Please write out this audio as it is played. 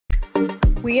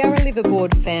We are a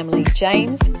liveaboard family,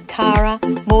 James, Cara,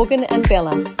 Morgan and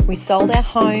Bella. We sold our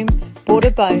home, bought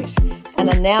a boat and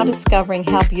are now discovering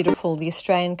how beautiful the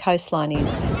Australian coastline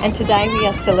is. And today we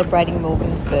are celebrating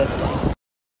Morgan's birthday.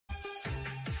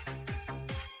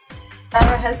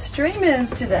 Cara has streamers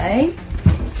today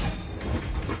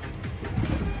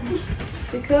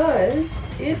because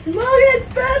it's Morgan's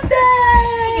birthday!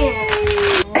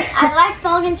 I like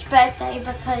Morgan's birthday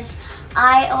because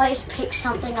I always pick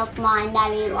something of mine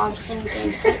that he loves and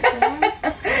gives it to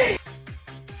him.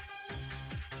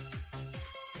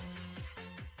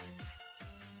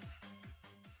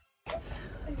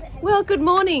 Well, good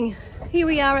morning. Here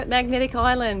we are at Magnetic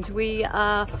Island. We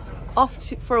are off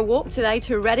for a walk today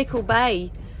to Radical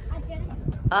Bay.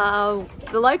 The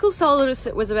locals told us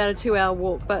it was about a 2-hour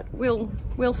walk, but we'll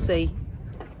see.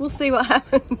 We'll see what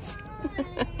happens.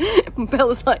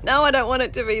 Bella's like, no, I don't want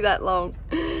it to be that long.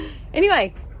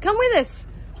 Anyway, come with us.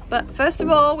 But first of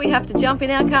all, we have to jump in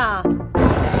our car.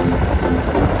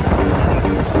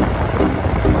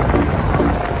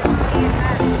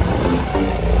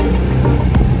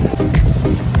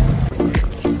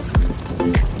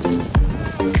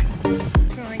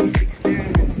 Trying this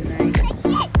experiment today.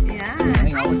 Yeah.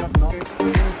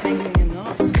 Untangling a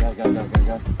knot. Go.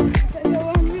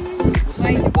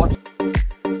 Wait.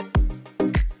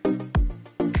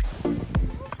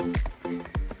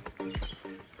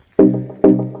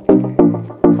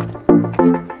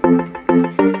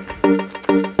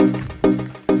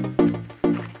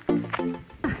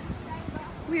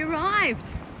 We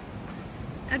arrived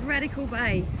at Radical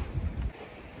Bay.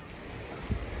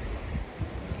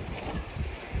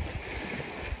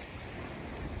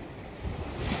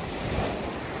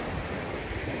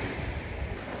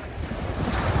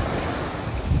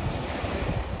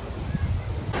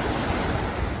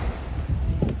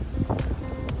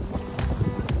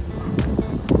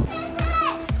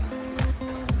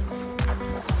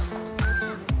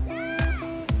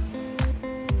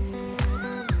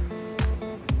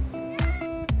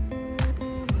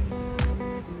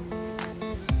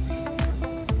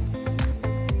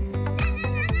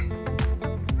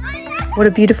 What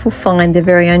a beautiful find, their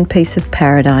very own piece of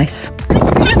paradise. We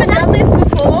haven't done this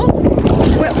before.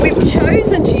 We've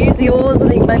chosen to use the oars, I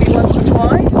think maybe once or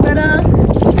twice, but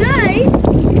today...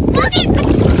 Morgan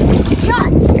forgot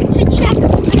to check the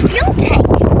fuel tank.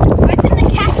 Open the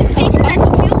cap and see if there's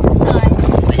fuel inside.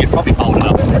 Then you'd probably hold it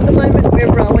up. At the moment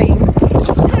we're rowing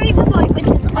Through the boat, which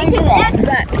is over there.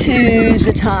 back to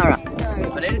Zatara.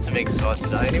 I needed some exercise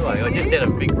today anyway. I just had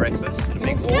a big breakfast and a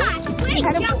big walk. No, we just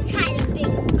had a big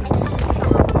exercise.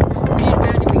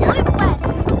 Where did we go?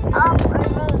 Over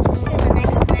to the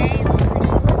next bay.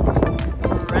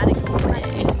 Radical Bay.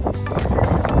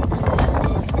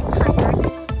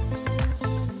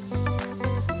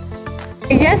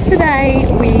 Yesterday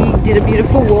we did a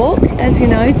beautiful walk, as you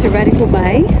know, to Radical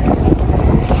Bay,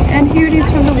 and here it is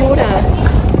from the water.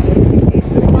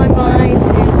 It's bye-bye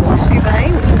to Horseshoe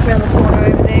Bay, which is around the corner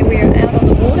over there. We are out on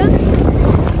the water.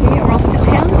 We are off to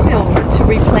Townsville to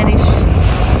replenish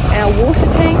our water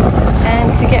tanks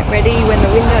and to get ready when the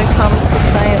window comes to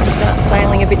start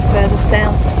sailing a bit further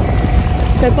south.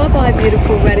 So bye-bye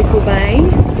beautiful Radical Bay.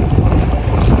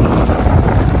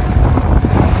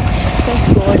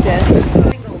 That's gorgeous.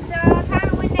 So our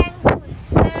current wind angle is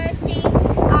 30,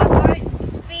 our boat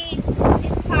speed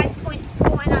is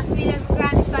 5.4 and our speed over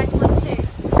ground is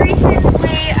 5.2.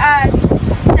 Recently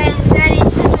sailing 30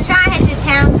 because we're trying to head to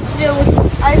Townsville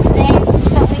over there,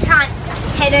 but we can't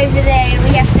head over there,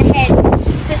 we have to head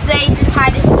because there is the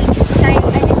tightest we can sail,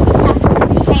 and if we tap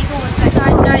paperwork.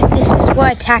 Side note, this is what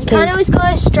a tack is. You can't always go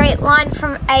a straight line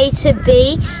from A to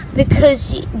B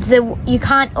because you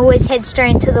can't always head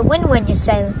straight into the wind when you're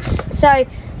sailing. So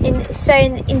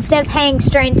instead of heading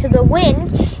straight into the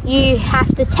wind, you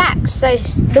have to tack. So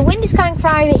the wind is coming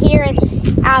from over here in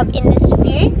this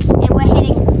view, and we're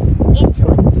heading into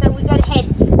it. So we got to head.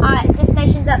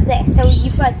 Destination's up there, so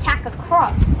you've got to tack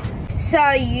across.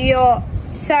 So you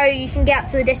can get up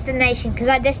to the destination, because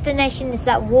our destination is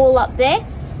that wall up there,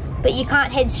 but you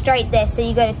can't head straight there, so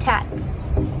you got to tack.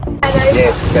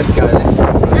 Yes, let's go then.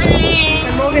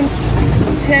 So Morgan's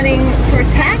turning for a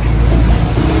tack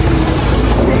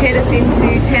to head us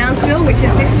into Townsville, which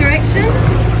is this direction.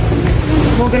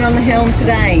 Morgan on the helm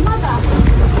today.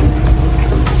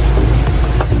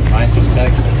 Right, just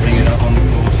tacks, bring it up on the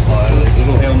floor slowly.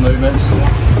 Little helm movements.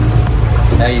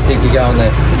 How do you think you're going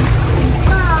there?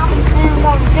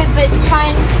 Good, but it's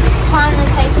trying to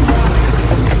take more.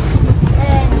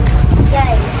 And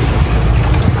engage.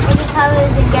 All the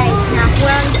colours engaged now.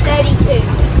 We're on 32,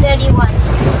 31.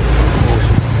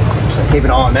 keep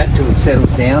an eye on that till it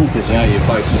settles down, because you know your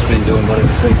boat's just been doing whatever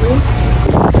it's been doing.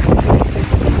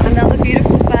 Another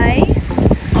beautiful bay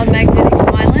on Magnetic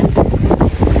Island.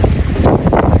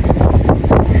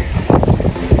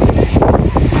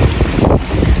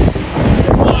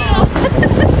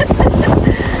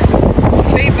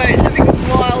 Speedboat having a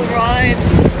wild ride.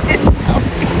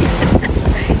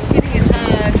 Hitting it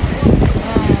hard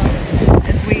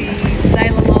as we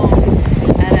sail along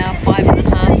at our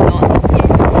 5.5 knots.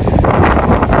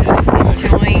 Just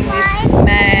enjoying this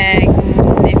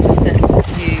magnificent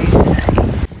view today.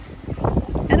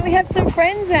 And we have some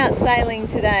friends out sailing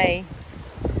today.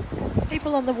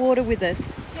 People on the water with us.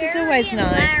 It's always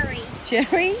nice.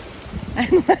 Jerry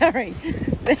and Larry.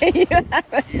 There you have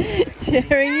it.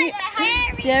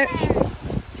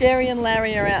 Jerry and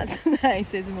Larry are out today,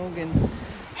 says Morgan.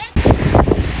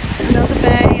 Another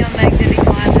bay on Magnetic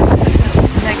Island, such a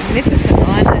magnificent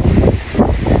island.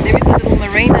 There is a little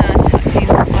marina tucked in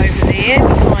over there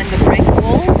behind the wreck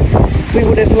wall. We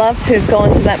would have loved to have gone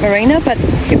to that marina, but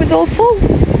it was all full.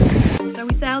 So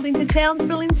we sailed into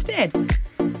Townsville instead.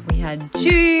 We had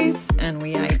juice and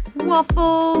we ate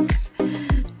waffles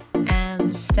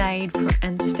and stayed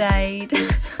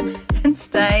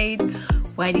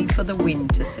waiting for the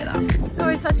wind to set up. It's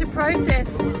always such a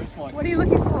process. What are you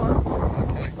looking for?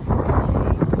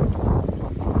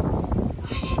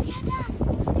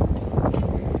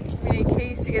 We need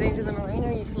keys to get into the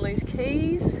marina. You can lose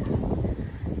keys,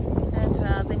 and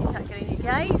then you can't get in your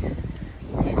gate.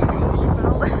 But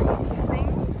all these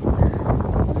things.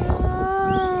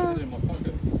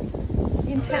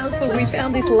 In Townsville, we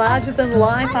found this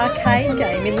larger-than-life arcade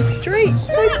game in the street.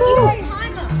 So cool.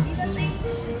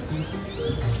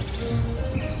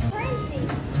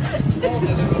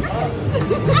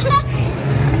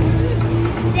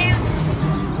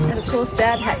 And of course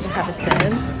Dad had to have a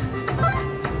turn.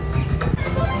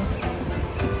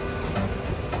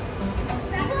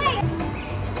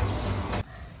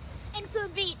 Into the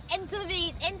beat, into the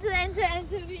beat, into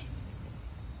the beat.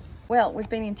 Well, we've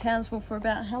been in Townsville for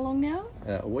about how long now?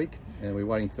 A week, and we're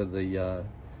waiting for the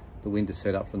wind to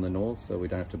set up from the north, so we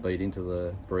don't have to beat into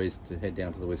the breeze to head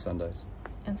down to the Whitsundays.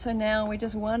 And so now we're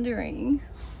just wondering,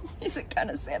 is it going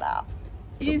to set up?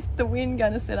 Is the wind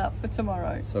going to set up for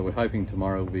tomorrow? So we're hoping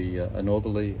tomorrow will be a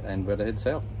northerly and we're to head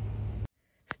south.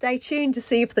 Stay tuned to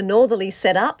see if the northerlies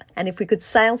set up and if we could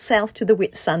sail south to the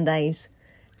Whitsundays.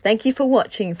 Thank you for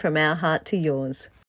watching From Our Heart to Yours.